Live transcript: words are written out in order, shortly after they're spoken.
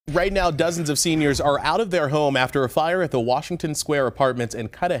Right now, dozens of seniors are out of their home after a fire at the Washington Square apartments in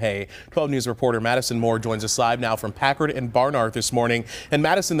Cudahy. 12 News reporter Madison Moore joins us live now from Packard and Barnard this morning. And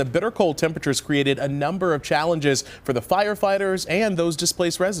Madison, the bitter cold temperatures created a number of challenges for the firefighters and those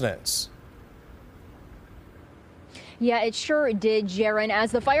displaced residents. Yeah, it sure did, Jaron.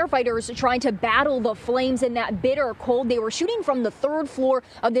 As the firefighters tried to battle the flames in that bitter cold, they were shooting from the third floor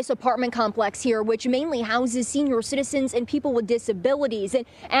of this apartment complex here, which mainly houses senior citizens and people with disabilities. And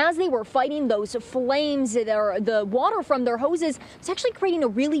as they were fighting those flames, the water from their hoses was actually creating a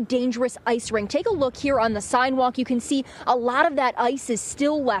really dangerous ice rink. Take a look here on the sidewalk. You can see a lot of that ice is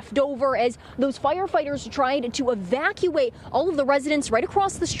still left over as those firefighters tried to evacuate all of the residents right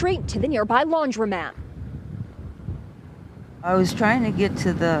across the street to the nearby laundromat. I was trying to get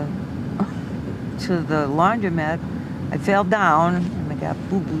to the laundromat. I fell down, and I got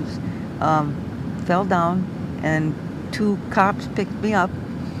boo-boos. Fell down, and two cops picked me up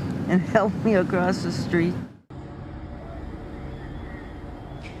and helped me across the street.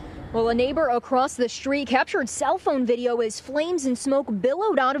 Well, a neighbor across the street captured cell phone video as flames and smoke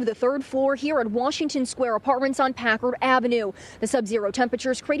billowed out of the third floor here at Washington Square Apartments on Packard Avenue. The sub-zero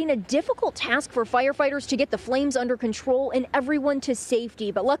temperatures creating a difficult task for firefighters to get the flames under control and everyone to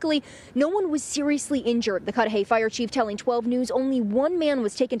safety. But luckily, no one was seriously injured. The Cudahy fire chief telling 12 News only one man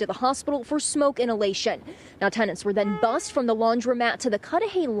was taken to the hospital for smoke inhalation. Now, tenants were then bused from the laundromat to the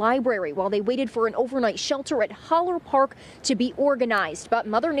Cudahy library while they waited for an overnight shelter at Holler Park to be organized. But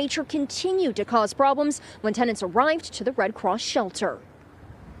Mother Nature continued to cause problems when tenants arrived to the Red Cross shelter.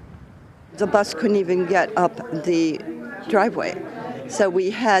 The bus couldn't even get up the driveway, so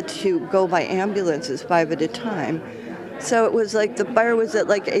we had to go by ambulances 5 at a time. So it was like the fire was at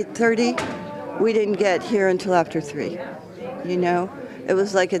like 8:30. We didn't get here until after 3. You know, it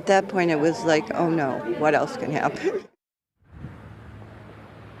was like at that point it was like, oh no, what else can happen?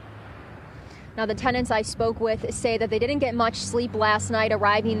 Now, the tenants I spoke with say that they didn't get much sleep last night,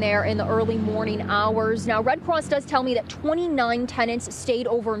 arriving there in the early morning hours. Now, Red Cross does tell me that 29 tenants stayed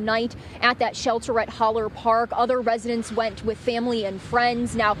overnight at that shelter at Holler Park. Other residents went with family and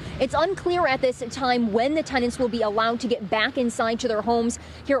friends. Now, it's unclear at this time when the tenants will be allowed to get back inside to their homes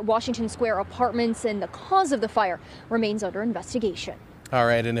here at Washington Square Apartments, and the cause of the fire remains under investigation. All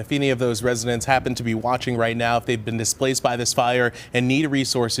right, and if any of those residents happen to be watching right now, if they've been displaced by this fire and need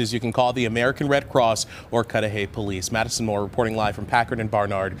resources, you can call the American Red Cross or Cudahy Police. Madison Moore reporting live from Packard and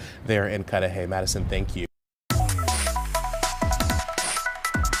Barnard there in Cudahy. Madison, thank you.